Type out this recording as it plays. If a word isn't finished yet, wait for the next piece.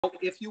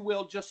If you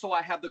will, just so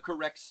I have the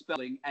correct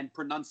spelling and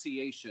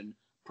pronunciation,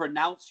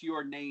 pronounce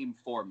your name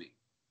for me.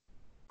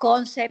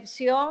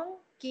 Concepción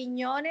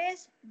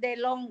Quiñones de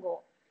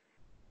Longo,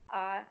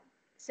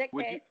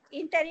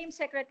 Interim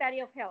Secretary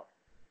of Health.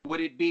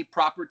 Would it be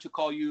proper to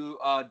call you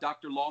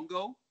Dr.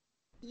 Longo?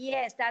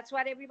 Yes, that's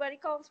what everybody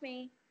calls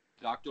me.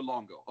 Dr.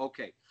 Longo.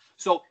 Okay.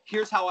 So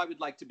here's how I would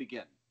like to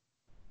begin.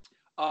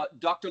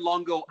 Dr.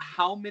 Longo,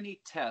 how many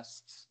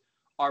tests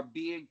are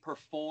being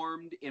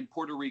performed in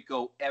Puerto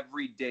Rico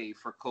every day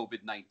for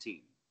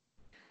COVID-19?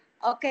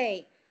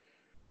 Okay.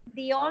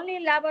 The only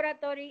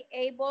laboratory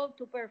able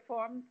to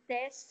perform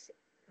tests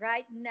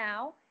right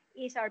now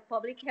is our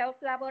public health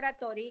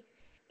laboratory.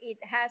 It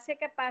has a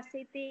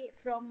capacity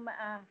from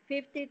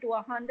 50 to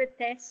 100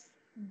 tests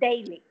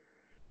daily.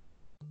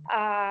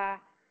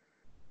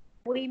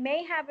 We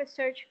may have a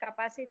surge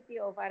capacity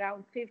of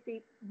around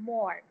 50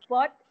 more,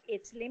 but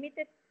it's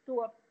limited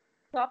to a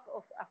top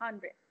of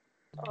 100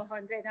 or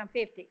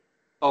 150.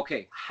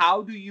 Okay,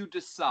 how do you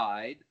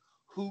decide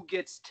who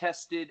gets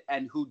tested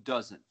and who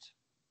doesn't?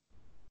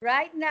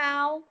 Right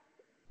now,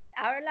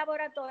 our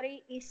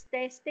laboratory is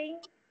testing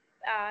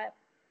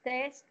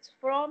tests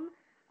from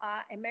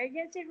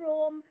emergency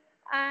room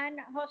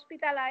and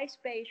hospitalized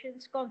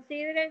patients,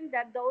 considering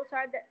that those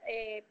are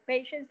the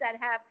patients that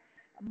have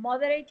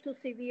moderate to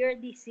severe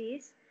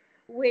disease,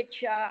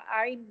 which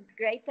are in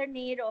greater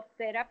need of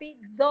therapy,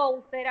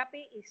 though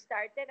therapy is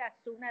started as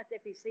soon as the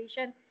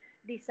physician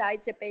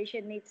decides the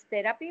patient needs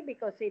therapy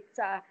because it's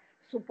a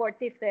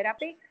supportive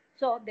therapy.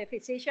 So the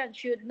physician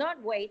should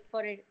not wait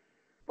for a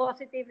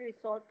positive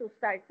result to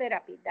start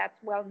therapy. That's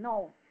well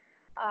known.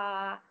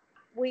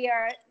 We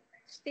are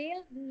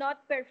still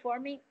not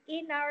performing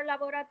in our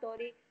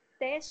laboratory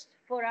tests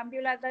for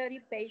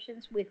ambulatory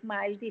patients with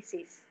mild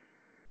disease.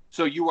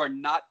 So you are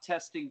not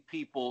testing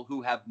people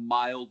who have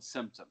mild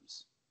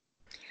symptoms?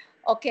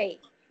 Okay,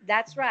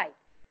 that's right.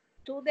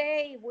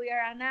 Today, we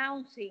are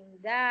announcing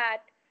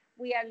that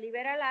we are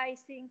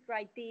liberalizing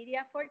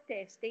criteria for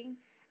testing,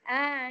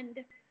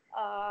 and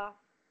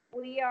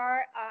we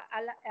are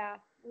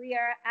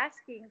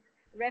asking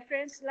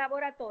reference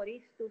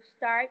laboratories to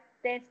start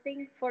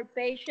testing for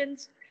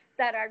patients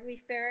that are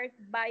referred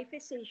by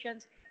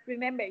physicians.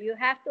 Remember, you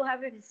have to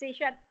have a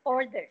physician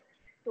order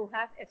to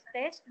have a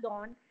test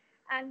done,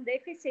 and the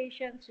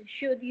physicians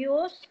should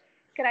use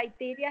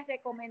criteria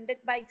recommended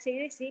by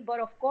CDC, but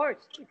of course,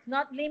 it's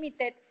not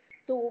limited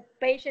to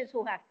patients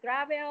who have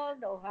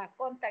traveled or have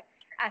contact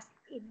as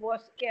it was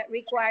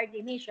required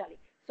initially.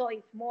 So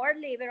it's more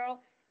liberal.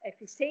 A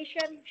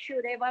physician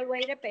should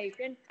evaluate a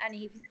patient, and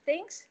if he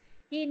thinks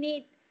he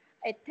needs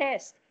a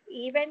test,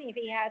 even if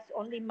he has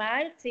only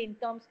mild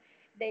symptoms,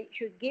 they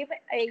should give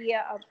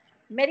a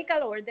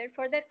medical order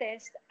for the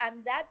test,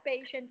 and that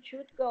patient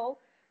should go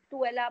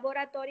to a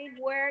laboratory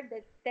where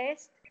the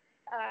test,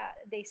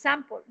 the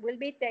sample will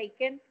be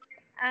taken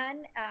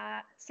and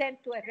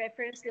sent to a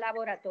reference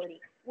laboratory.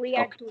 We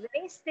are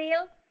today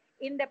still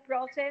in the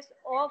process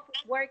of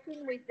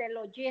working with the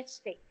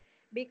logistic,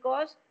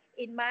 because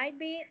it might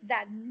be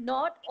that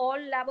not all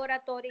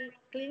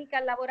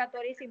clinical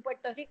laboratories in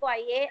Puerto Rico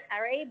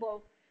are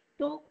able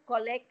to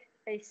collect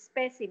a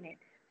specimen.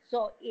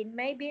 So it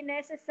may be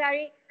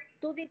necessary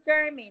to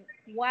determine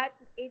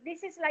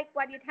this is like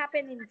what it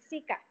happened in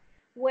Zika,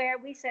 where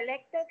we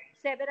selected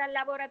several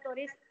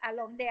laboratories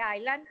along the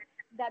island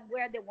that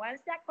were the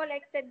ones that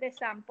collected the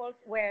samples,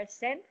 were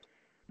sent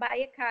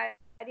by a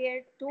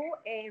carrier to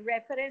a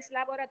reference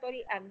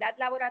laboratory, and that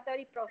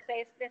laboratory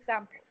processed the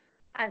samples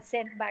and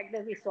sent back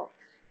the results.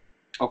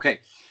 Okay.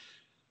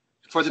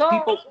 For the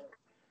people...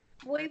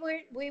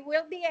 We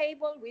will be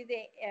able, with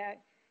the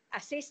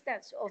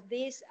assistance of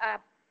these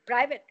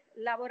private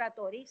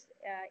laboratories,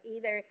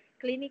 either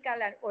clinical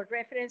or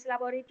reference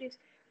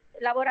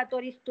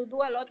laboratories, to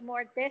do a lot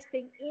more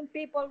testing in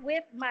people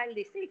with mild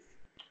disease.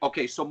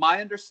 Okay, so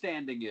my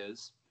understanding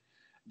is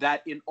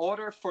that in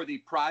order for the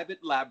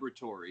private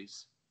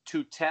laboratories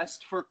to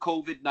test for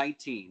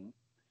COVID-19,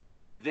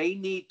 they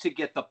need to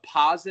get the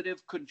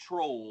positive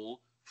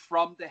control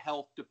from the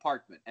health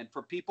department. And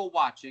for people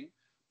watching,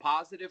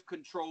 positive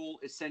control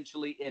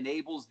essentially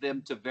enables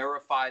them to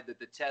verify that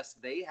the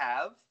test they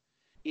have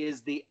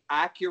is the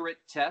accurate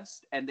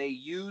test, and they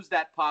use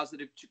that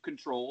positive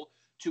control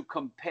to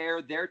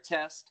compare their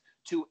test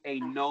to a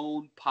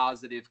known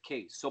positive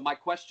case. So my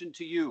question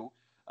to you,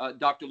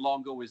 Dr.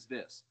 Longo, is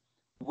this: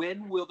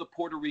 when will the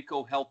Puerto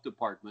Rico Health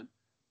Department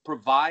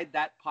provide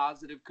that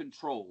positive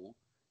control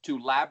to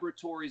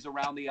laboratories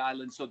around the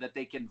island so that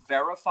they can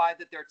verify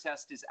that their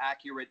test is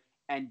accurate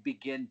and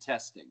begin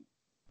testing?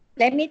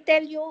 Let me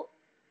tell you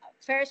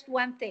first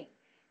one thing.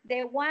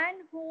 The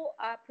one who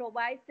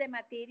provides the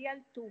material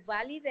to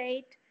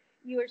validate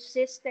your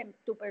system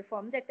to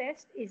perform the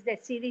test is the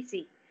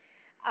CDC.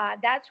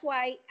 That's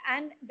why,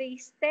 and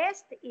this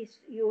test is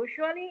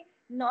usually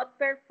not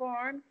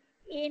performed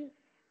in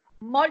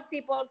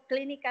multiple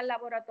clinical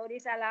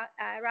laboratories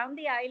around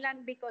the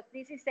island, because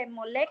this is a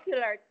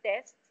molecular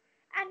test,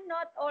 and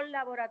not all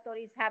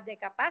laboratories have the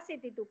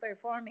capacity to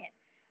perform it.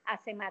 As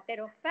a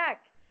matter of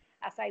fact,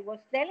 As I was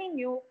telling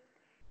you,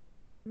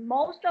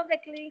 most of the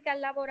clinical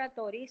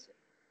laboratories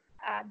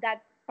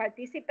that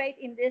participate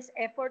in this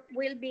effort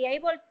will be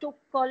able to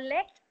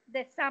collect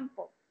the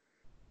sample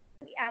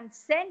and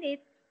send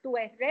it to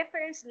a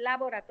reference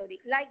laboratory,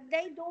 like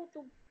they do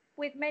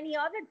with many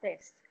other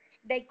tests.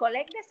 They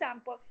collect the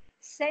sample,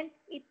 send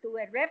it to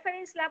a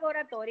reference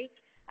laboratory.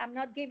 I'm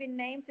not giving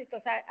names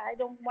because I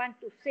don't want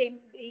to seem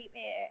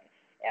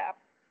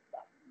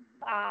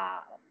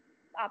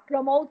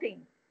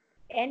promoting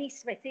any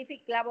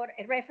specific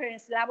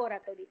reference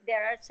laboratory.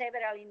 There are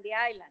several in the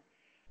island.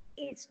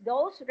 It's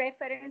those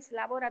reference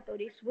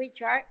laboratories,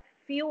 which are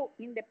few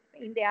in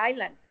the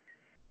island,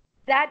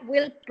 that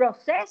will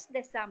process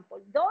the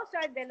sample. Those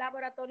are the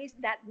laboratories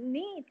that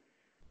need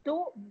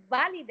to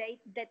validate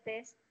the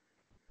test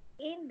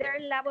in their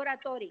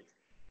laboratories.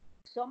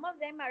 Some of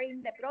them are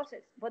in the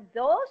process, but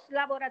those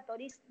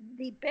laboratories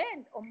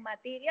depend on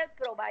material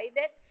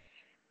provided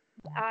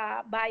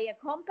by a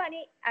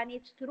company, and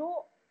it's through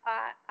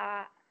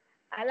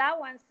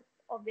allowance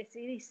of the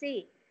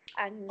CDC.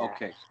 And,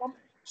 Okay.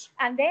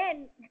 And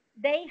then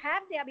they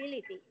have the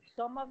ability,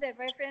 some of the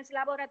reference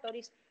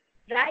laboratories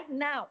right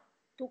now,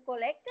 to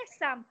collect the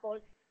sample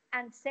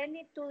and send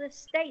it to the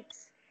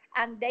states.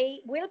 And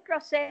they will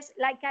process,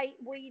 like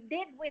we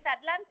did with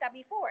Atlanta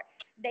before.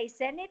 They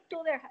send it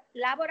to their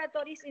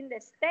laboratories in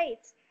the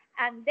states,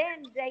 and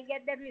then they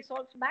get the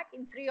results back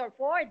in 3 or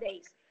 4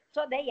 days.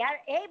 So they are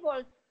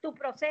able to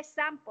process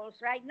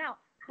samples right now,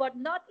 but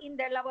not in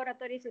their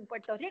laboratories in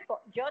Puerto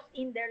Rico, just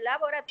in their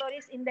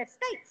laboratories in the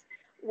states.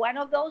 One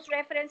of those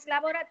reference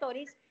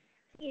laboratories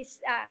is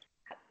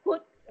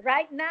could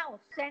right now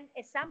send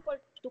a sample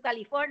to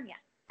California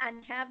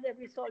and have the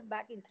result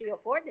back in 3 or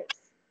 4 days.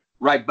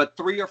 Right, but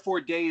 3 or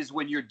 4 days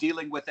when you're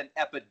dealing with an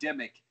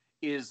epidemic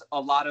is a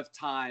lot of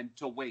time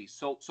to waste.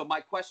 So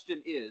my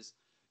question is,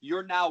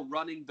 you're now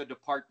running the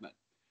department.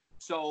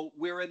 So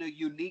we're in a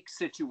unique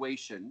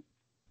situation.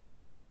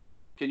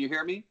 Can you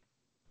hear me?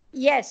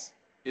 Yes.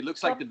 It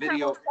looks like the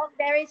video.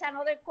 There is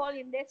another call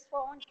in this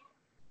phone.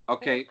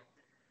 Okay.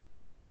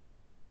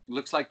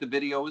 Looks like the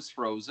video is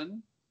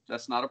frozen.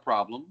 That's not a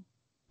problem.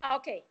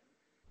 Okay.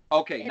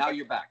 Okay, now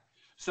you're back.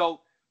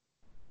 So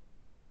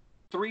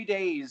 3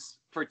 days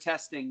for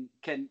testing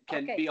can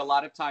be a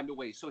lot of time to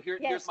waste. So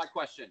here's my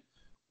question.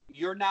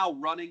 You're now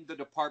running the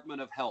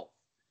Department of Health.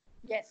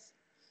 Yes.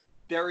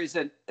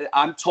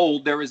 I'm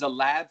told there is a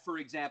lab, for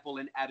example,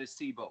 in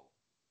Arecibo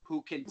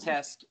who can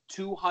test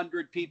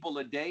 200 people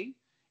a day.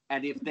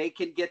 And if they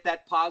can get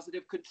that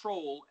positive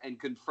control and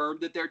confirm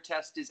that their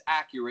test is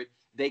accurate,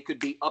 they could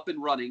be up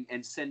and running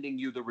and sending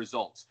you the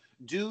results.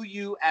 Do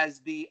you,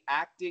 as the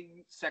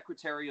acting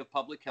Secretary of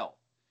Public Health,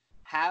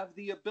 have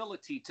the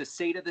ability to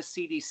say to the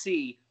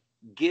CDC,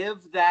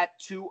 give that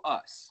to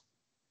us?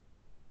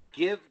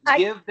 Give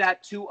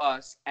that to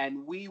us,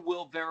 and we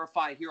will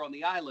verify here on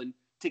the island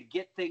to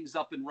get things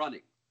up and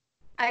running.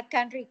 I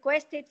can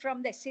request it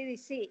from the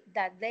CDC.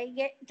 That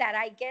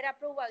I get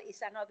approval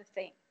is another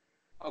thing.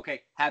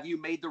 Okay. Have you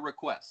made the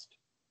request?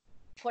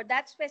 For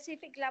that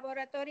specific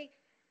laboratory,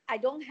 I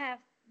don't have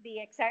the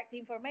exact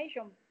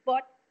information,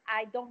 but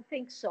I don't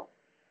think so.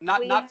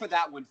 Not for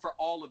that one, for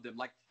all of them.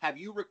 Like, have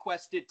you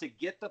requested to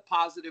get the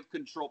positive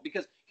control?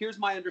 Because here's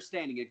my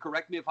understanding, and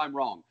correct me if I'm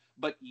wrong,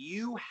 but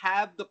you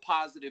have the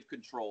positive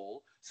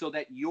control so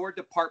that your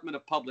Department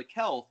of Public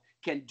Health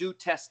can do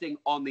testing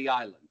on the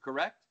island,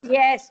 correct?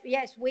 Yes.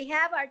 We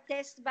have our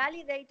tests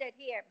validated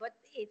here, but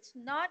it's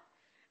not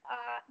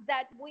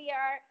that we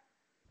are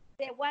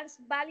the ones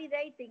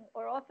validating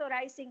or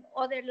authorizing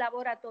other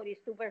laboratories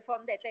to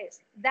perform the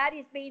test. That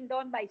is being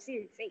done by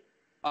CDC.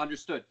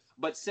 Understood.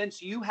 But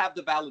since you have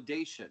the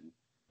validation,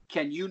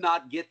 can you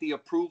not get the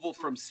approval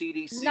from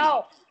CDC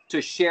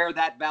to share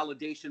that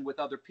validation with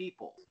other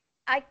people?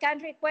 I can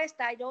request.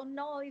 I don't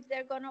know if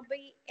they're going to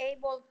be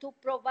able to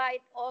provide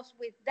us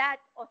with that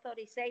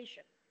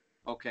authorization.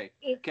 Okay.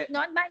 It's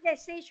not my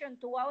decision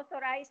to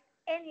authorize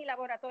any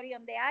laboratory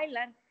on the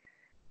island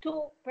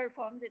to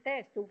perform the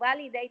test, to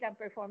validate and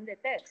perform the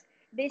test.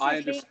 This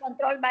is being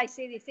controlled by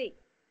CDC.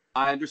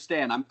 I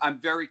understand. I'm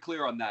very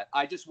clear on that.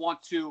 I just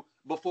want to,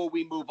 before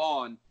we move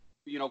on,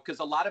 because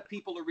a lot of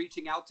people are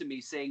reaching out to me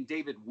saying,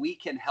 David, we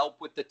can help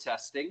with the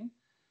testing.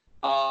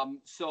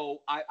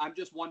 So I'm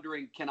just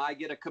wondering, can I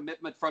get a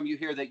commitment from you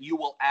here that you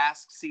will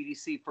ask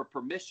CDC for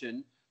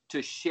permission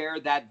to share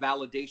that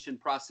validation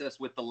process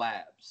with the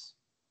labs?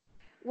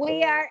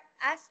 We are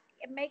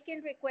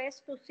making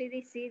requests to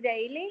CDC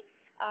daily.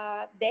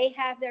 They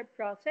have their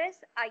process.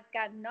 I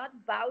cannot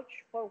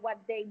vouch for what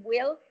they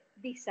will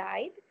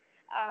decide.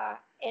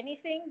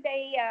 Anything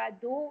they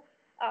do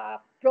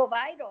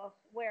provide us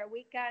where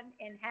we can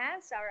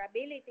enhance our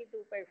ability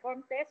to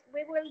perform tests,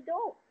 we will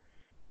do.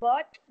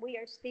 But we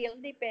are still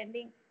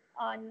depending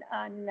on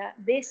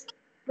this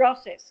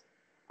process.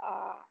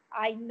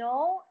 I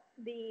know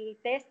the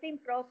testing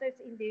process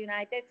in the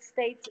United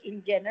States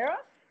in general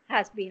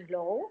has been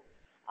low.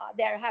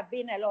 There have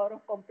been a lot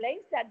of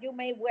complaints that you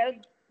may well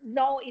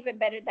know even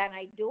better than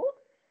I do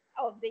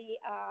of the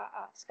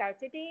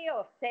scarcity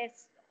of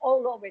tests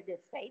all over the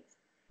states.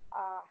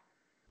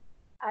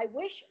 I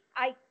wish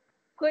I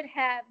could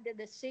have the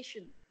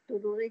decision to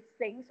do these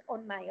things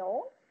on my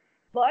own,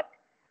 but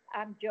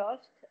I'm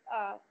just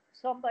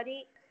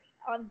somebody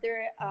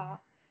under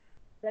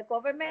the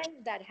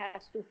government that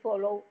has to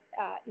follow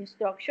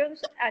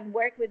instructions and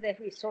work with the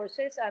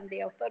resources and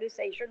the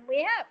authorization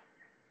we have.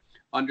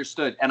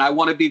 Understood. And I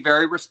want to be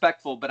very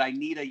respectful, but I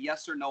need a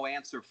yes or no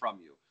answer from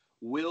you.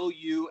 Will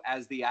you,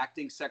 as the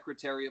acting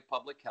Secretary of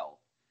Public Health,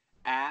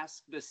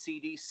 ask the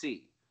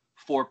CDC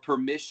for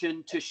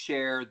permission to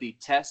share the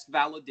test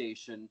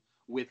validation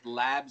with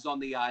labs on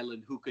the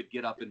island who could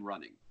get up and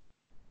running?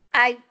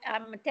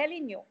 I'm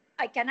telling you,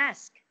 I can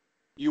ask.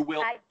 You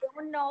will. I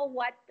don't know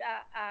what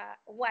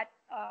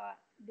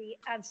the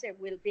answer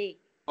will be.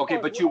 Okay,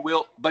 but you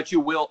will. But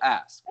you will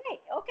ask.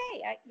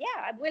 Okay. Yeah,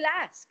 I will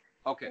ask.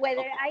 Okay.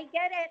 Whether okay. I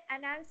get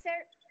an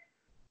answer.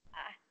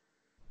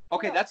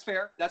 Okay, no. That's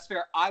fair. That's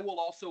fair. I will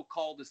also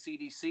call the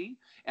CDC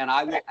and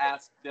I will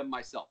ask them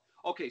myself.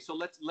 Okay, so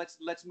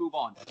let's move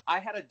on. I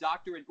had a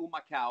doctor in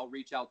Humacao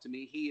reach out to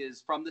me. He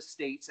is from the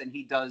States and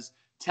he does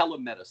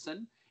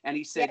telemedicine. And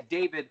he said, yes.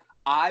 David,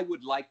 I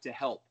would like to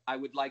help. I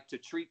would like to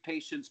treat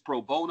patients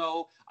pro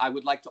bono. I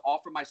would like to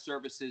offer my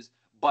services,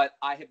 but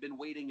I have been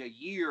waiting a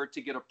year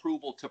to get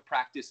approval to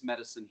practice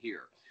medicine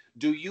here.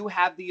 Do you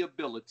have the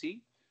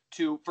ability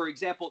to, for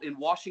example, in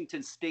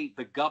Washington State,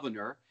 the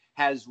governor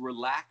has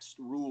relaxed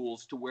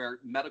rules to where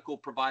medical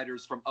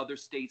providers from other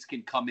states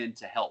can come in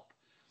to help.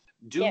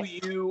 Do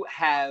yes. you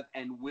have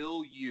and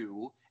will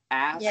you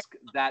ask yes.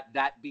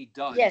 that be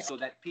done yes. so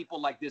that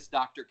people like this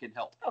doctor can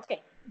help?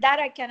 Okay, that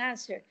I can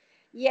answer.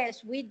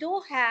 Yes, we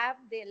do have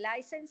the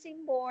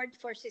licensing board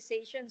for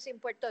physicians in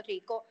Puerto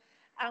Rico,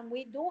 and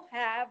we do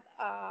have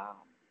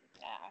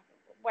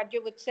what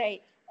you would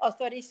say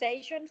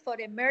authorization for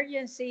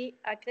emergency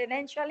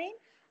credentialing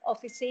of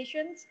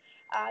physicians.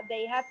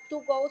 They have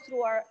to go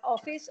through our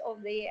office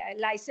of the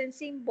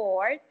licensing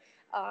board.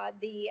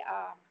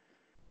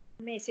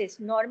 Mrs.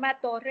 Norma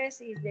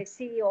Torres is the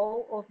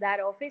CEO of that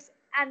office,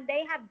 and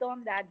they have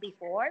done that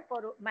before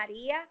for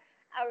Maria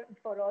or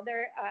for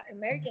other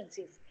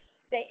emergencies.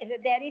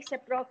 There is a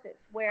process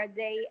where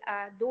they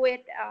do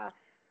it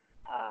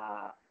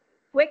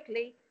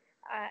quickly,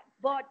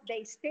 but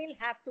they still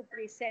have to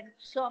present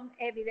some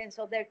evidence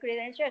of their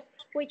credentials,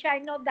 which I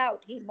no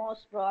doubt he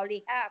most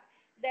probably have.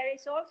 There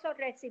is also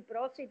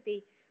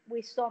reciprocity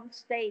with some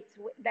states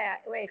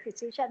where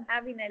physicians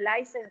having a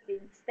license in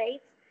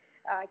states.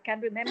 I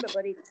can't remember,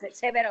 but it's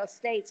several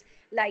states.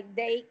 Like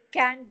they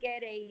can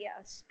get a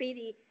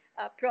speedy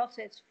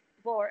process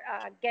for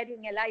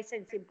getting a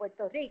license in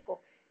Puerto Rico.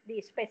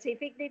 The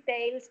specific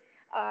details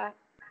are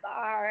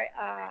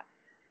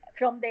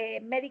from the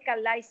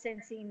medical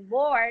licensing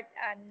board,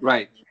 and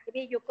right.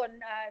 maybe you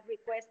can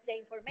request the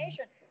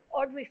information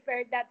or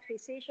refer that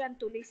physician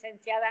to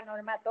Licenciada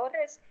Norma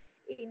Torres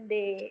in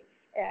the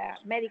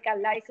medical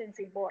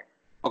licensing board.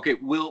 Okay,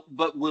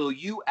 will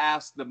you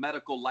ask the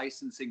medical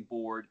licensing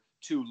board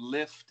to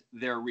lift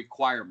their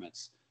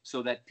requirements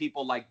so that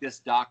people like this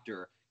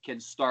doctor can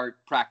start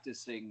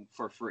practicing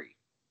for free?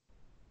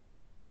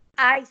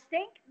 I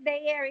think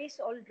there is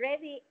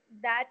already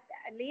that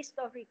list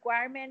of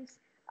requirements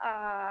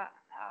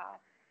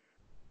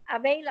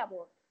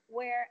available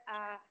where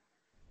I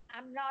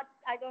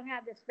don't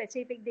have the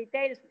specific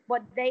details,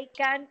 but they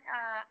can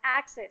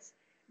access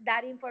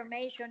that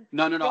information.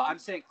 No. I'm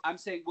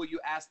saying, will you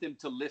ask them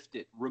to lift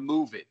it,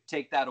 remove it,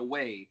 take that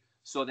away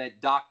so that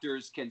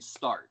doctors can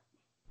start?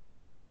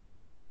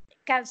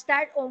 Can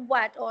start on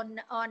what? On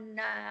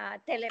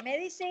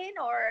telemedicine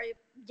or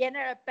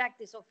general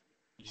practice of?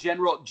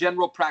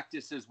 General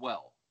practice as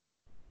well.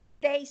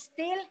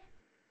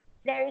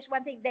 There is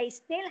one thing, they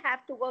still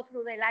have to go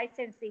through the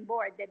licensing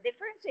board. The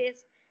difference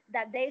is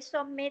that they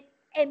submit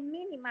a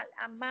minimal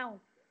amount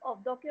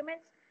of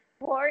documents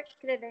for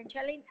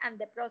credentialing, and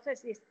the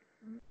process is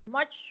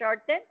much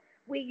shorter.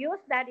 We use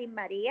that in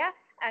Maria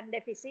and the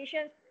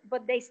physicians,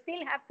 but they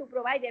still have to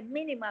provide a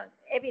minimal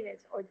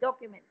evidence or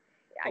document.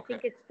 Okay. I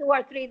think it's 2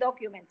 or 3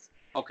 documents.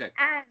 Okay.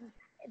 And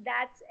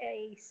that's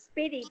a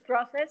speedy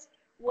process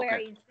where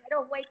okay. instead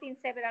of waiting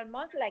several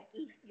months, like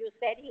you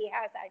said he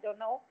has, I don't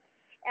know,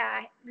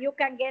 you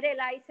can get a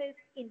license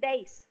in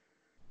days.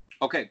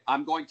 Okay,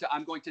 I'm going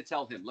to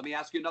tell him. Let me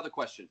ask you another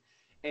question.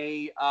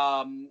 A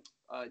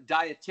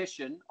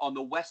dietitian on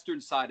the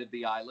western side of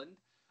the island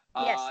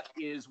yes.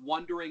 is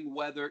wondering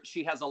whether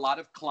she has a lot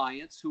of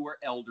clients who are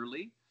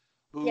elderly,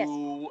 who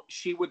yes.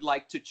 she would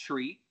like to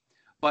treat,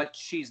 but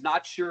she's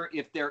not sure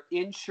if their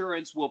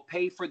insurance will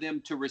pay for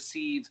them to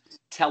receive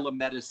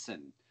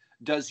telemedicine.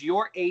 Does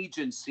your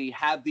agency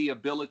have the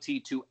ability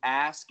to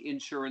ask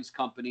insurance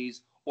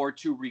companies or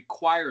to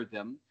require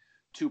them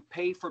to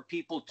pay for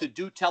people to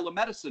do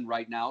telemedicine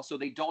right now so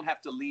they don't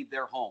have to leave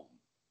their home?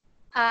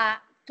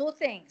 2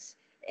 things.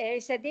 There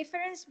is a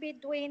difference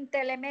between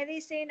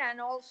telemedicine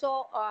and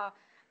also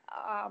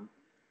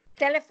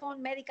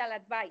telephone medical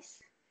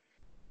advice.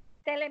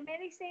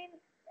 Telemedicine,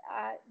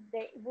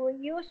 we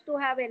used to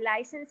have a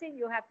licensing.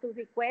 You have to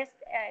request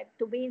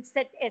to be in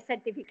a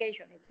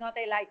certification. It's not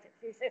a license.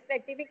 It's a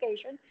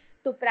certification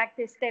to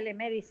practice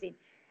telemedicine.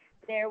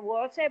 there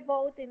was a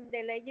vote in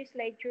the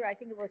legislature, I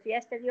think it was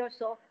yesterday or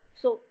so,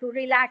 so to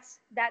relax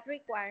that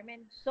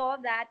requirement so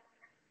that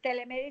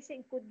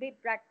telemedicine could be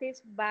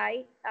practiced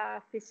by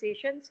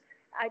physicians.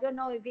 I don't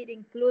know if it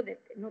included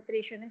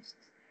nutritionists,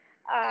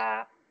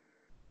 uh,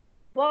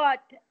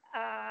 but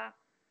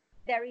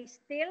there is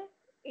still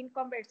in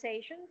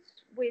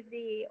conversations with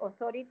the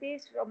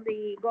authorities from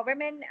the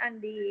government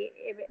and the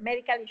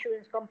medical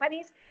insurance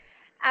companies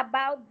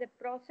about the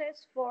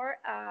process for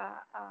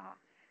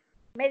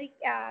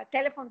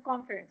telephone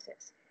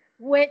conferences,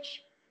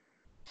 which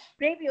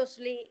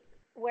previously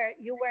where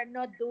you were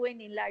not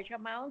doing in large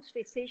amounts.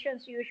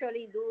 Physicians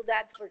usually do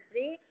that for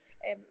free.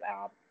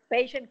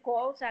 Patient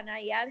calls and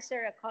I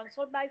answer a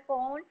consult by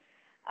phone.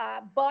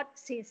 But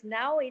since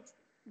now it's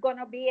going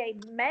to be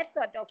a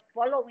method of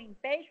following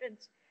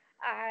patients,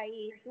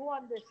 I do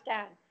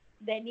understand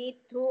the need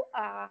to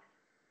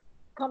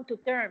come to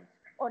terms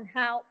on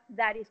how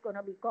that is going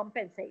to be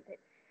compensated.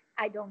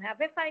 I don't have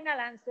a final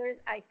answer.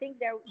 I think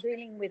they're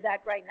dealing with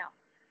that right now.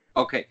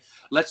 Okay,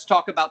 let's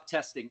talk about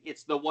testing.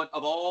 It's the one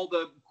of all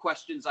the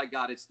questions I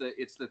got. It's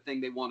the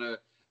thing they want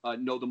to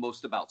know the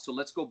most about. So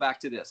let's go back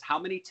to this. How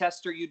many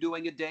tests are you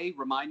doing a day?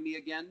 Remind me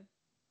again.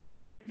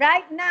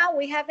 Right now,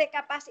 we have the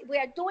capacity. We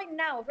are doing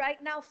now,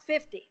 right now,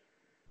 50.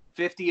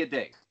 50 a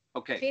day.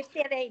 Okay.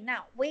 50 a day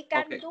now. We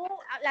can do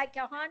like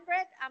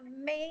 100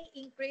 and may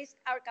increase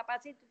our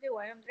capacity to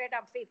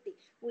 150.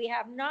 We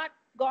have not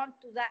gone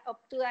to that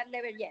up to that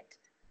level yet.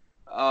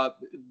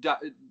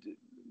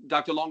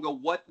 Dr. Longo,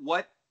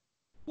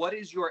 what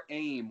is your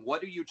aim?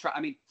 What are you trying? I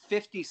mean,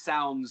 50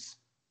 sounds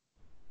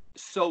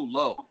so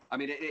low. I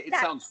mean, it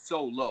sounds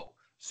so low.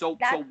 So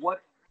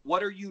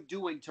what are you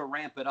doing to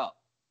ramp it up?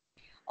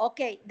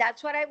 Okay,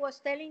 that's what I was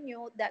telling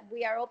you, that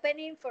we are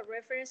opening for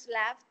reference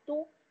labs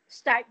to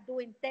start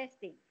doing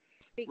testing.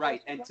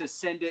 Right, and to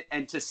send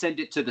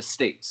it to the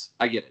states.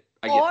 I get it.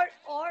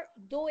 Or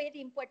do it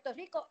in Puerto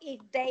Rico if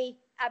they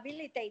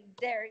habilitate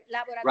their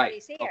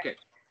laboratories here. Okay.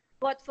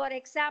 But for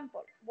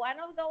example, one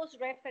of those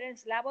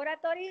reference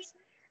laboratories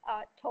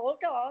told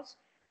us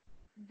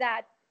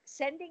that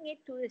sending it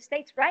to the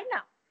states right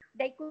now,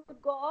 they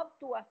could go up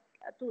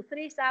to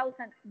 3,000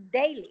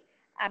 daily.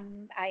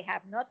 I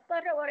have not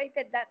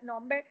corroborated that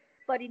number,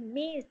 but it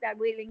means that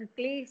we'll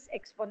increase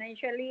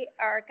exponentially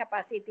our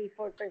capacity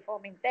for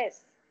performing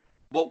tests.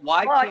 But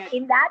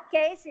in that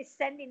case, it's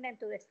sending them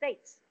to the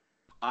states.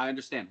 I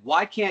understand.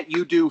 Why can't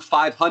you do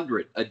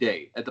 500 a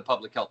day at the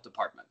public health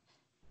department?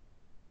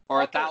 Or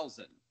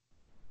 1,000?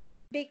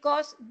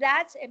 Because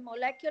that's a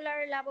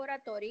molecular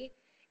laboratory.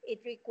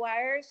 It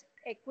requires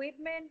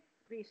equipment,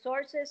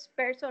 resources,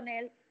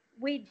 personnel.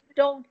 We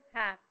don't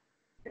have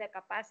the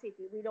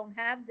capacity. We don't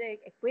have the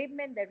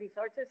equipment, the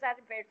resources, and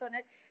the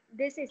personnel.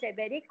 This is a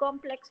very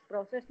complex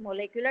process,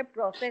 molecular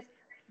process,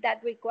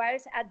 that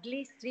requires at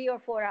least 3 or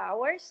 4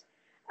 hours.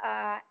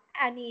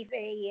 And if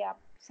a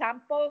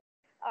sample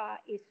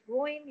is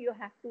ruined, you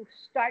have to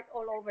start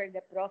all over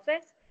the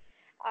process.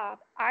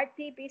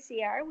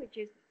 RT-PCR, which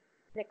is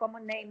the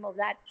common name of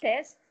that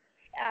test,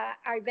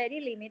 are very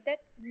limited.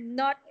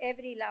 Not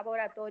every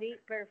laboratory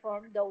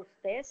performs those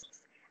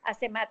tests. As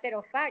a matter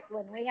of fact,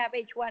 when we have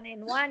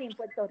H1N1 in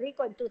Puerto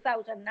Rico in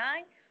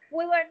 2009,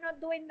 we were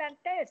not doing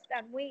that test,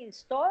 and we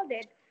installed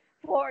it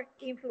for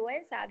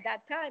influenza at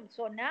that time.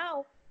 So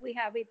now we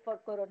have it for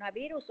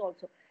coronavirus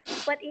also.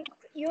 But it's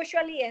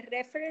usually a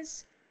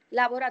reference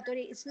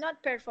laboratory. It's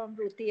not performed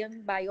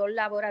routine by all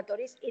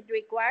laboratories. It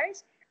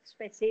requires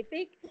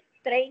specific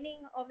training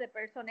of the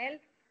personnel,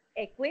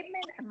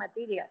 equipment, and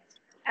materials,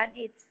 and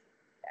it's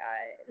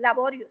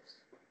laborious.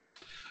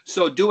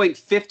 So doing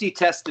 50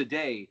 tests a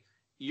day,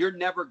 you're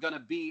never going to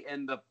be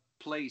in the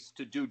place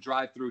to do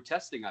drive-through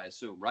testing, I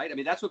assume, right? I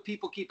mean, that's what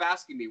people keep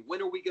asking me. When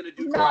are we going to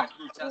do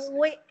drive-through testing?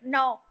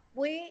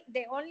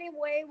 The only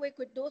way we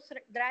could do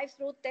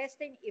drive-through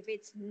testing, if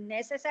it's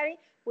necessary,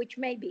 which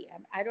may be,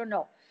 I don't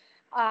know,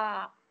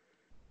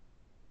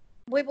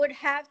 we would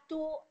have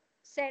to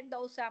send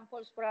those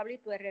samples probably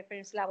to a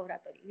reference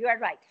laboratory. You are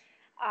right.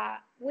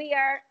 We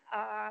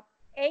are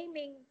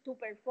aiming to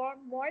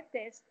perform more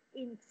tests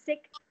in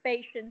sick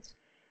patients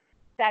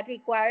that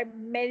require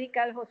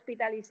medical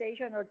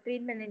hospitalization or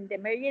treatment in the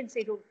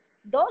emergency room.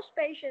 Those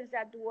patients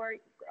that were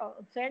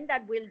concerned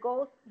that will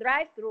go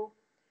drive-through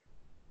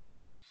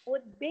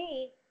would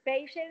be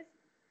patients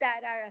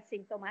that are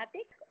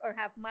asymptomatic or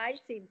have mild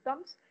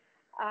symptoms.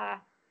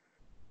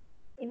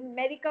 In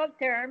medical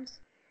terms,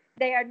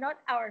 they are not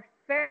our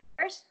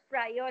first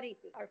priority.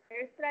 Our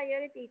first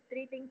priority is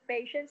treating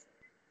patients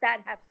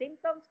that have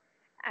symptoms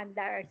and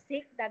that are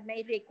sick, that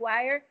may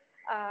require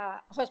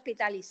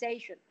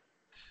hospitalization.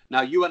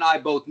 Now, you and I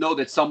both know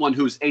that someone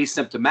who's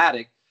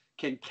asymptomatic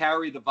can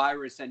carry the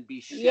virus and be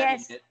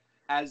shedding it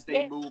as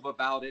they move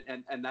about it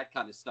and that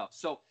kind of stuff.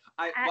 So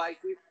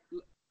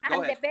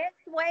the best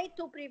way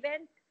to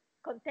prevent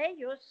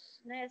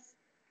contagiousness,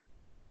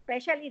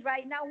 especially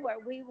right now where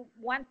we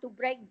want to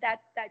break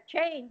that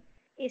chain,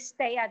 is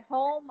stay at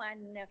home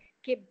and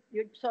keep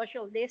your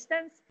social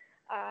distance.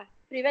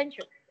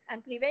 Prevention.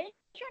 And prevention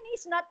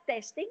is not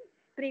testing.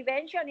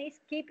 prevention is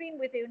keeping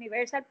with the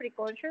universal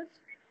precautions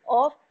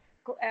of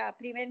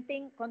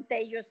preventing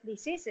contagious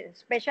diseases,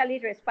 especially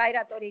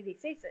respiratory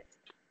diseases.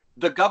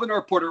 The governor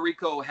of Puerto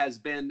Rico has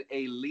been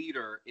a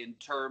leader in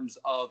terms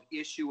of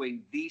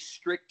issuing the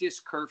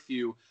strictest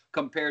curfew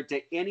compared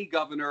to any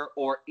governor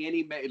or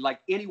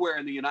anywhere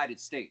in the United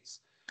States.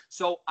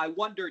 So I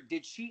wonder,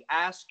 did she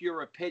ask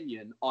your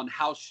opinion on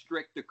how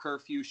strict the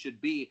curfew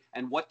should be,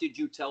 and what did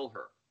you tell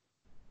her?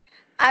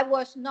 I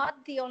was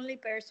not the only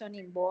person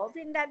involved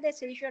in that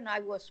decision. I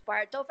was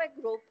part of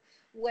a group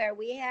where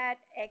we had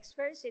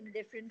experts in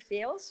different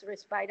fields,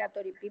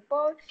 respiratory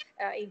people,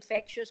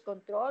 infectious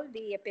control,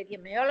 the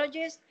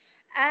epidemiologists,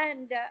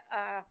 and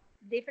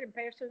different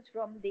persons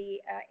from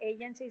the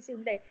agencies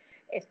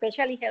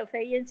especially health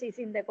agencies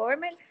in the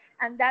government.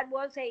 And that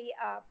was a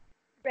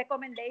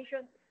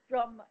recommendation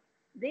from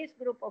this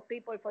group of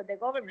people for the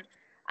government.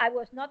 I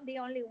was not the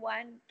only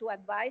one to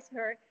advise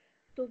her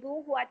to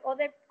do what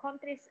other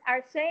countries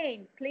are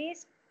saying.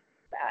 Please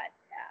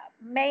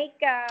make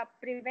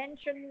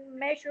prevention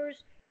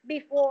measures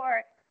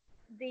before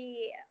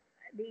the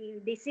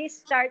disease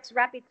starts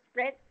rapid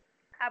spread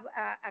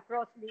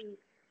across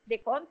the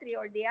country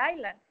or the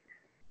island.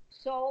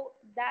 So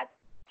that's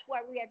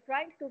what we are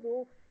trying to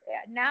do.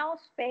 Now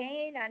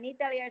Spain and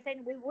Italy are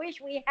saying we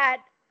wish we had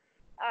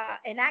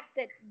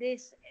enacted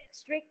these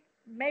strict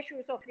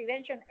measures of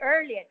prevention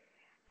earlier.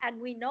 And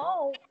we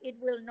know it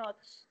will not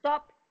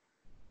stop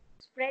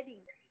spreading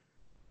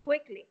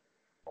quickly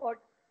or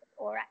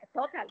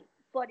totally,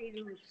 but it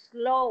will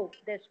slow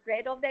the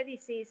spread of the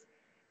disease,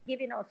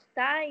 giving us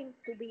time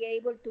to be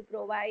able to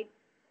provide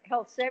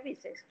health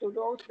services to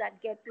those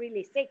that get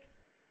really sick.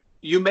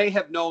 You may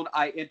have known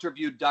I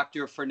interviewed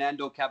Dr.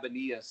 Fernando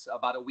Cabanillas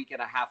about a week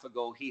and a half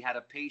ago. He had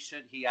a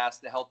patient. He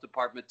asked the health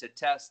department to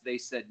test. They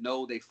said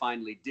no. They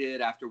finally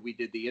did after we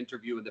did the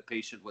interview, and the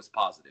patient was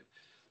positive.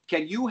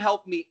 Can you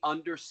help me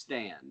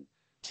understand,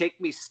 take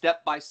me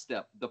step by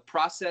step, the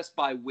process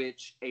by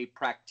which a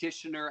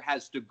practitioner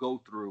has to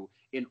go through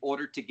in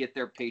order to get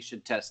their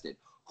patient tested?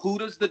 Who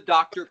does the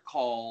doctor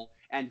call,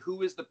 and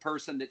who is the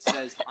person that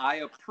says, I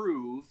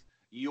approve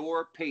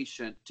your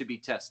patient to be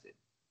tested?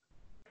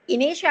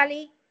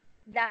 Initially,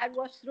 that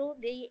was through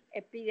the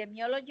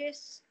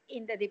epidemiologists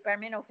in the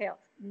Department of Health.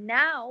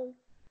 Now,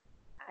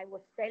 I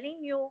was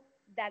telling you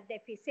that the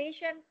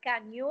physician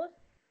can use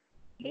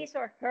his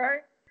or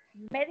her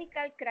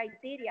medical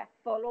criteria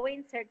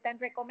following certain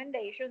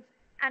recommendations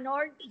and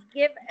or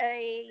give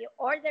a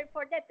order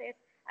for the test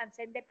and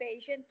send the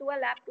patient to a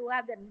lab to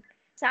have the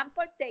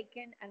sample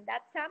taken, and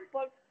that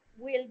sample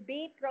will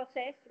be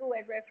processed through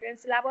a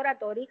reference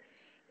laboratory,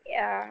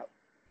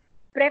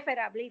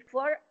 preferably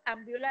for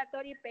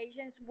ambulatory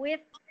patients with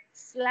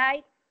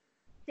slight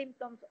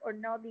symptoms or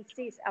no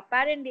disease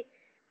apparently,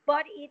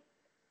 but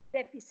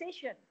the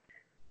physician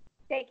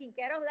taking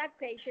care of that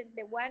patient,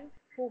 the one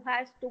who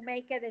has to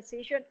make a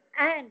decision.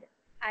 And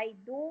I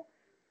do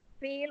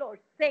feel or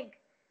think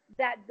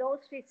that those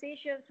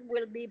physicians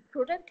will be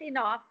prudent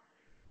enough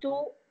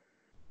to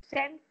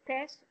send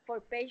tests for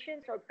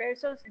patients or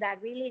persons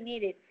that really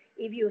need it.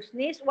 If you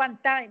sneeze one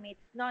time, it's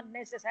not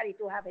necessary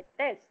to have a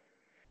test.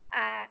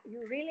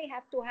 You really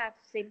have to have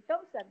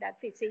symptoms that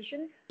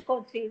physician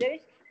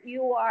considers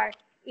you are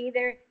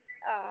either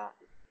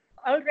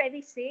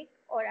already sick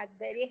or at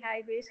very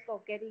high risk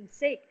of getting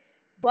sick.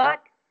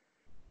 But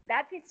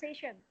that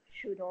physician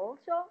should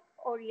also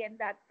orient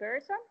that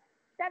person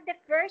that the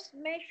first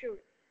measure,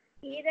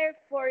 either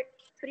for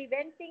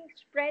preventing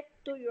spread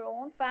to your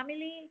own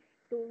family,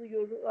 to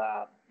your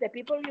the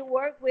people you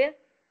work with,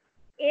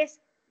 is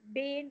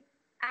being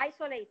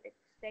isolated.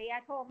 Stay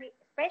at home,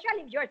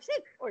 especially if you're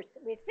sick or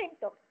with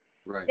symptoms.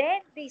 Right.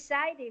 Then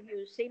decide if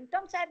your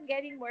symptoms are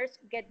getting worse,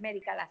 get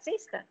medical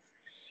assistance.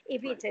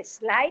 If it's a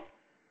slight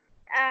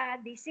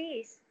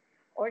disease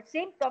or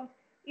symptoms,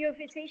 your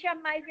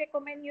physician might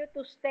recommend you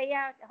to stay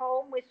at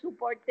home with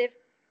supportive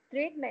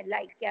treatment,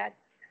 like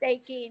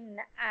taking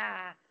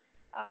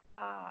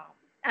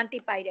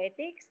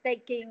antipyretics,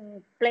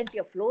 taking plenty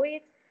of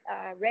fluids,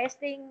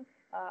 resting,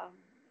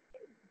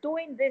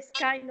 doing this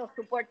kind of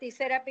supportive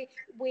therapy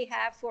we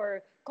have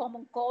for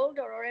common cold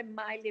or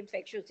mild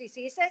infectious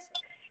diseases.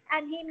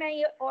 And he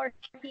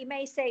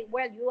may say,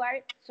 well, you are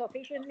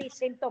sufficiently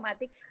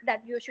symptomatic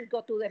that you should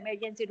go to the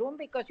emergency room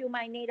because you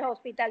might need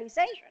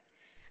hospitalization.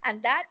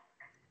 And that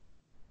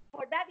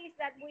is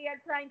that we are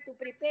trying to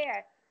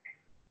prepare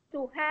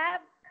to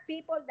have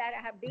people that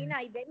have been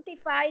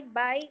identified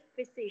by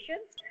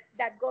physicians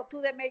that go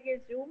to the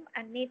emergency room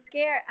and need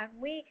care. And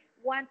we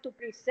want to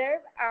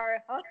preserve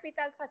our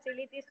hospital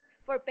facilities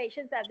for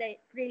patients that they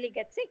really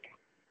get sick.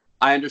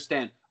 I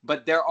understand.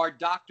 But there are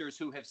doctors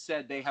who have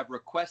said they have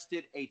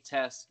requested a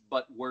test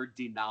but were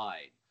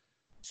denied.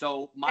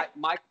 So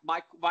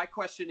my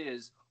question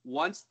is,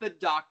 once the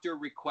doctor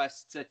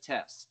requests a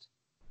test,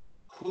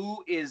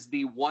 who is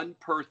the one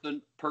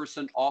person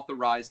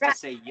authorized to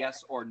say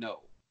yes or no?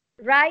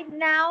 Right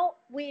now,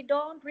 we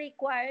don't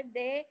require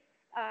the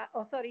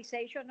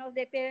authorization of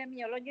the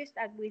epidemiologist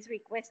as we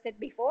requested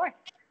before.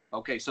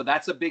 Okay, so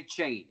that's a big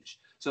change.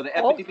 So the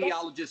Oh, yes.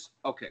 epidemiologist,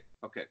 okay.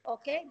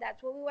 Okay,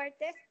 that's what we were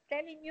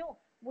telling you.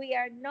 We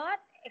are not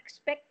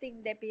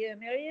expecting the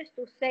epidemiologists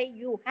to say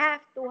you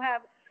have to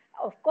have.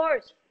 Of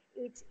course,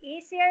 it's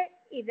easier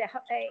if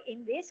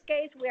in this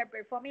case we are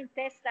performing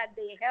tests at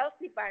the health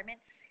department.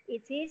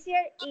 It's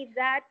easier if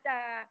that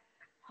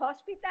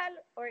hospital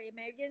or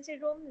emergency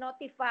room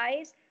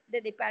notifies the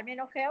Department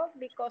of Health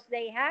because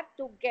they have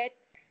to get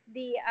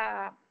the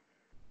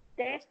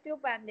test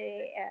tube and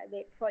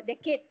the for the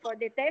kit for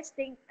the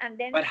testing and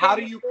then But how send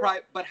do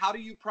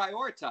it you to.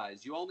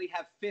 prioritize? You only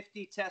have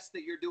 50 tests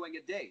that you're doing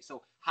a day.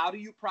 So how do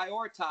you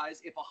prioritize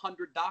if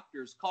 100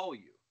 doctors call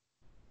you?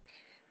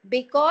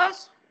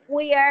 Because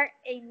we are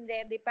in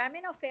the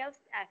Department of Health,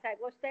 as I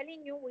was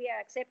telling you, we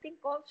are accepting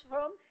calls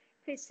from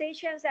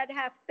physicians that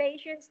have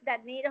patients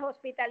that need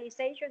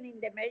hospitalization in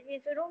the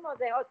emergency room of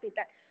the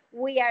hospital.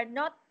 We are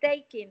not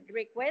taking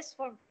requests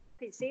from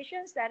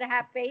physicians that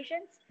have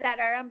patients that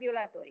are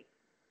ambulatory.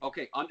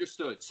 Okay,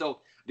 understood. So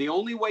the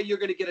only way you're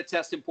going to get a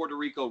test in Puerto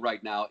Rico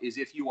right now is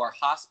if you are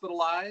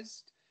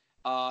hospitalized,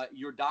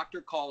 your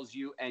doctor calls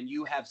you, and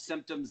you have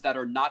symptoms that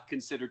are not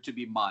considered to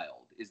be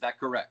mild. Is that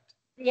correct?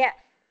 Yeah,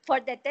 for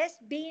the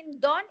test being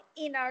done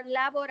in our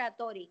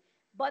laboratory.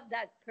 But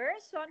that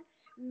person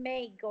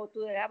may go to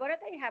the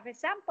laboratory, have a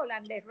sample,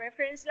 and the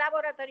reference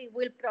laboratory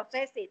will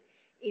process it.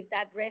 If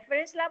that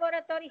reference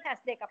laboratory has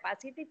the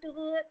capacity to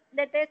do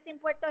the test in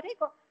Puerto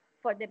Rico,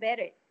 for the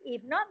better.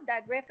 If not,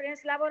 that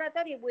reference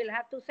laboratory will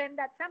have to send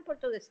that sample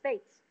to the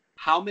States.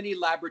 How many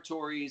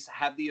laboratories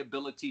have the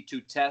ability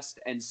to test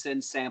and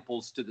send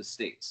samples to the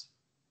States?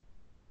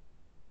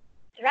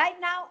 Right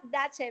now,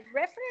 that's a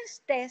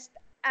reference test,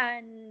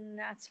 and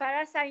as far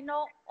as I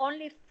know,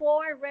 only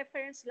 4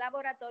 reference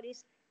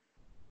laboratories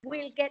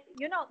will get,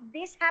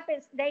 this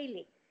happens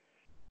daily.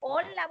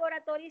 All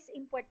laboratories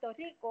in Puerto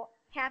Rico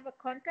have a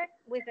contract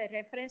with a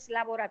reference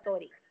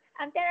laboratory.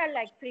 And there are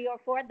like 3 or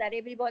 4 that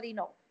everybody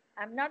knows.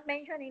 I'm not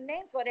mentioning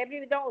names, but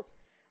everybody knows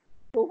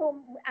to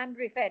whom I'm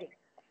referring.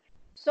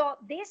 So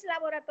these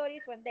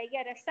laboratories, when they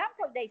get a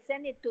sample, they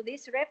send it to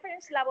this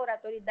reference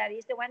laboratory that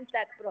is the one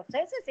that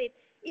processes it,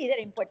 either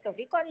in Puerto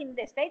Rico or in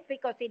the States,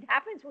 because it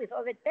happens with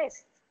other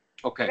tests.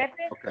 Okay.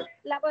 Reference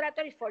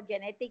laboratories for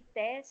genetic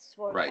tests,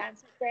 for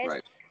cancer tests.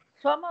 Right.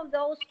 Some of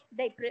those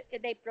they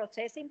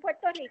process in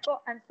Puerto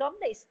Rico, and some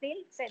they still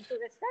send to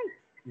the States.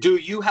 Do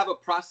you have a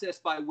process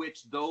by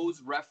which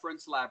those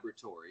reference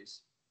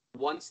laboratories,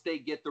 once they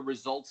get the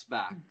results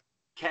back,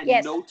 can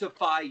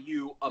notify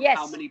you of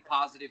how many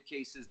positive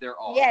cases there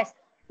are? Yes,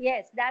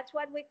 that's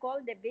what we call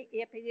the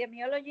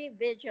epidemiology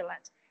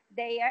vigilance.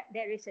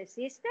 There is a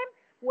system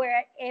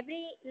where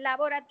every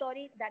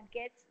laboratory that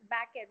gets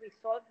back a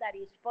result that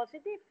is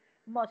positive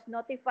must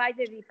notify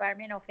the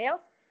Department of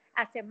Health.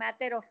 As a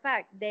matter of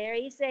fact, there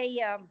is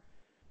a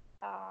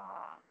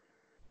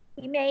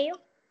email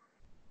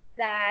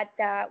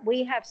that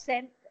we have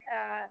sent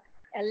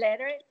a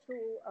letter to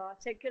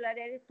circular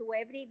letter to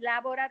every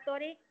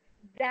laboratory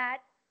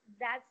that's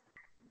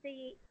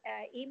the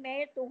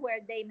email to where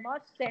they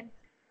must send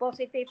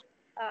positive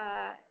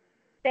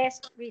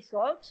test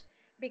results,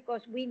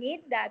 because we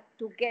need that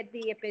to get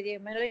the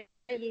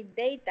epidemiology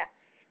data.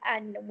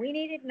 And we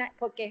need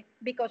it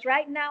because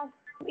right now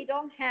we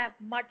don't have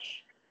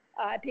much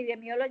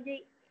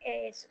epidemiology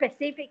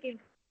specific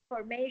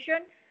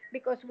information,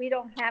 because we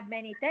don't have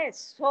many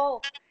tests.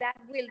 So that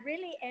will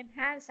really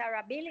enhance our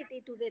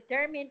ability to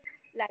determine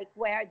like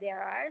where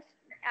there are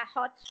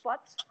hot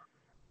spots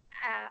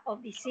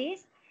of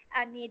disease,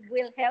 and it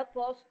will help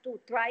us to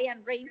try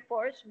and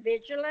reinforce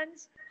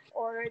vigilance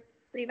or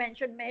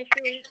prevention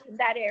measures in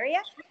that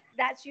area.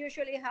 That's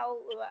usually how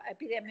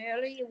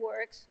epidemiology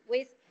works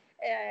with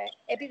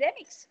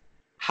epidemics.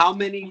 How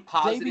many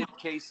positive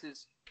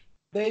cases?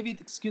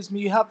 David, excuse me,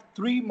 you have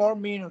 3 more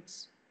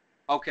minutes.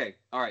 Okay,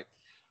 all right.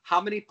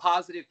 How many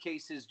positive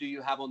cases do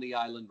you have on the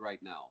island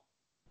right now?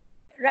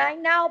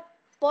 Right now,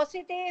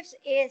 positives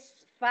is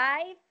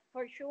 5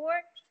 for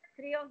sure.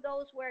 3 of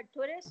those were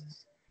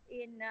tourists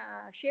in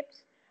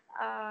ships.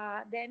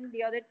 Then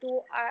the other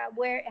 2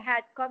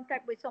 had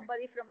contact with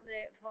somebody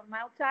from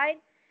outside.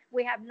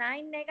 We have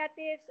 9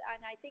 negatives,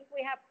 and I think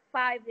we have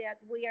 5 that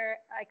we are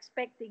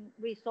expecting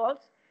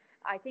results.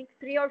 I think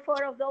 3 or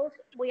 4 of those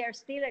we are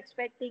still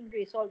expecting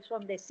results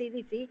from the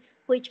CDC,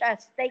 which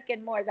has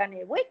taken more than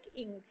a week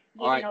in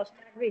giving us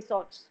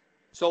results.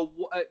 So,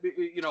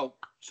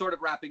 sort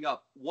of wrapping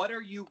up, what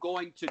are you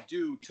going to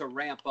do to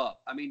ramp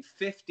up? I mean,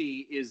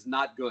 50 is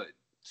not good.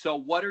 So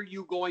what are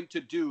you going to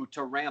do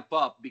to ramp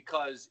up?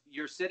 Because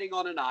you're sitting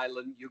on an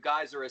island. You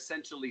guys are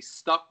essentially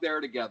stuck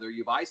there together.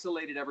 You've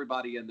isolated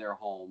everybody in their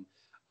home.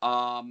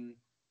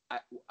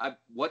 I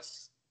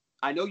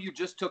know you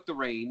just took the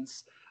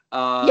reins.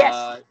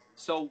 Yes.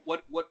 So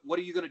what are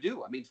you going to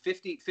do? I mean,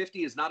 50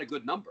 is not a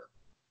good number.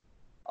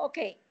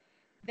 Okay.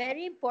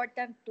 Very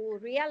important to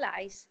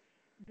realize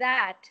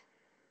that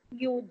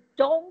you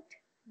don't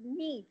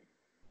need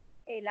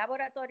a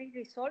laboratory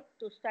result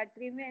to start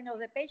treatment of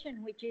the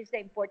patient, which is the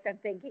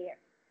important thing here.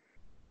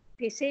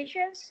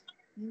 Physicians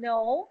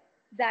know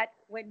that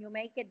when you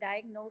make a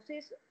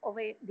diagnosis of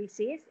a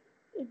disease,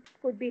 It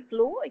could be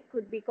flu, it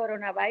could be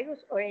coronavirus,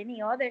 or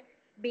any other,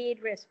 be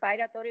it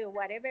respiratory or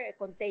whatever, a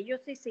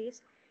contagious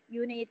disease.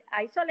 You need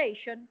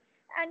isolation,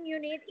 and you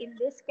need, in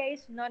this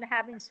case, not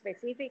having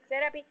specific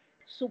therapy,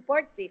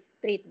 supportive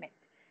treatment.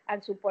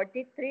 And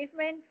supportive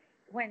treatment,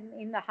 when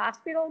in the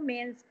hospital,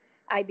 means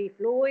IV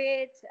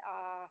fluids,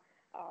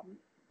 um,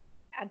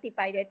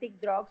 antipyretic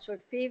drugs for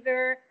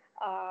fever.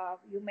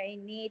 You may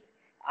need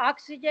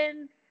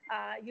oxygen.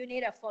 You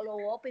need a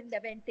follow-up in the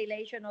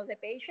ventilation of the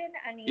patient.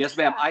 And Yes,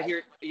 ma'am. I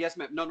hear. Yes,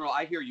 ma'am. No,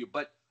 I hear you.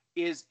 But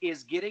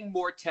is getting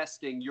more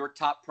testing your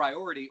top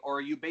priority, or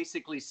are you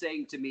basically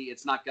saying to me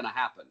it's not going to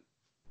happen?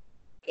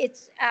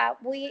 It's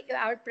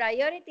our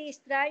priority is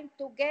trying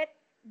to get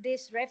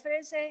these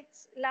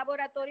references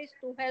laboratories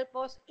to help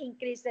us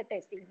increase the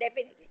testing.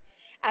 Definitely.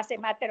 As a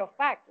matter of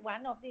fact,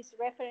 one of these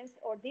reference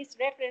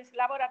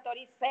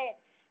laboratories said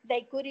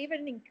they could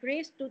even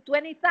increase to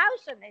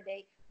 20,000 a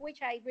day, which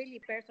I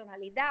really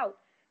personally doubt.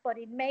 But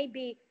it may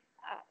be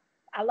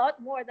a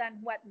lot more than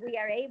what we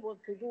are able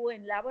to do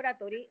in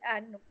laboratory,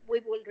 and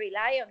we will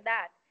rely on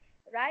that.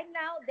 Right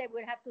now, they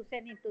will have to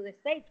send it to the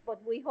States,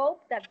 but we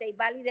hope that they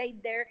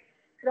validate their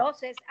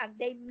process, and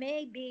they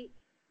may be,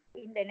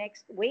 in the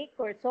next week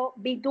or so,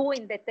 be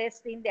doing the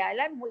test in the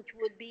island, which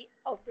would be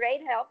of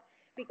great help,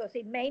 because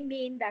it may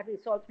mean that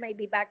results may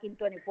be back in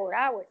 24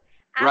 hours.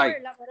 Right.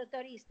 Our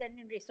laboratory is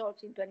sending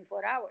results in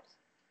 24 hours.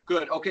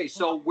 Good. Okay,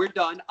 so we're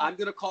done. I'm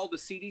going to call the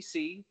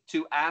CDC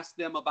to ask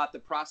them about the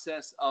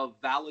process of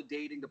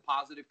validating the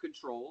positive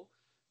control,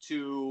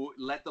 to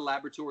let the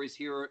laboratories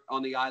here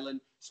on the island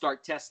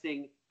start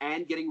testing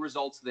and getting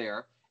results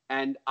there.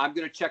 And I'm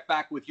going to check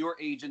back with your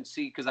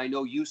agency, because I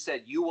know you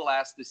said you will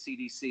ask the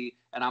CDC,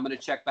 and I'm going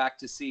to check back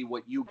to see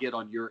what you get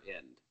on your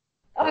end.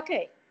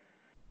 Okay.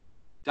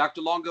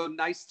 Dr. Longo,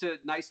 nice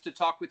to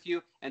talk with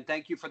you, and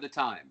thank you for the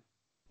time.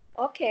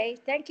 Okay,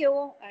 thank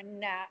you.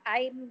 And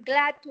I'm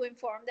glad to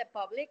inform the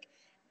public.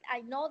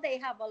 I know they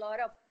have a lot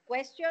of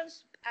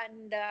questions,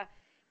 and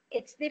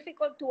it's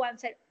difficult to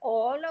answer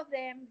all of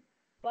them,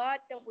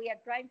 but we are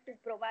trying to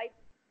provide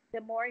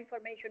the more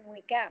information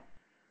we can.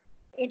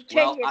 It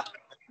changes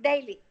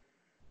daily.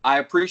 I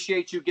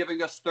appreciate you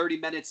giving us 30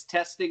 minutes.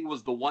 Testing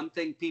was the one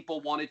thing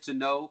people wanted to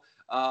know,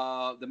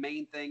 the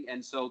main thing.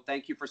 And so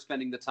thank you for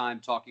spending the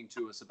time talking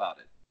to us about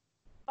it.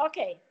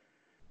 Okay.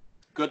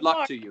 Good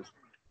luck to you.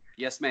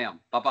 Yes, ma'am.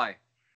 Bye-bye.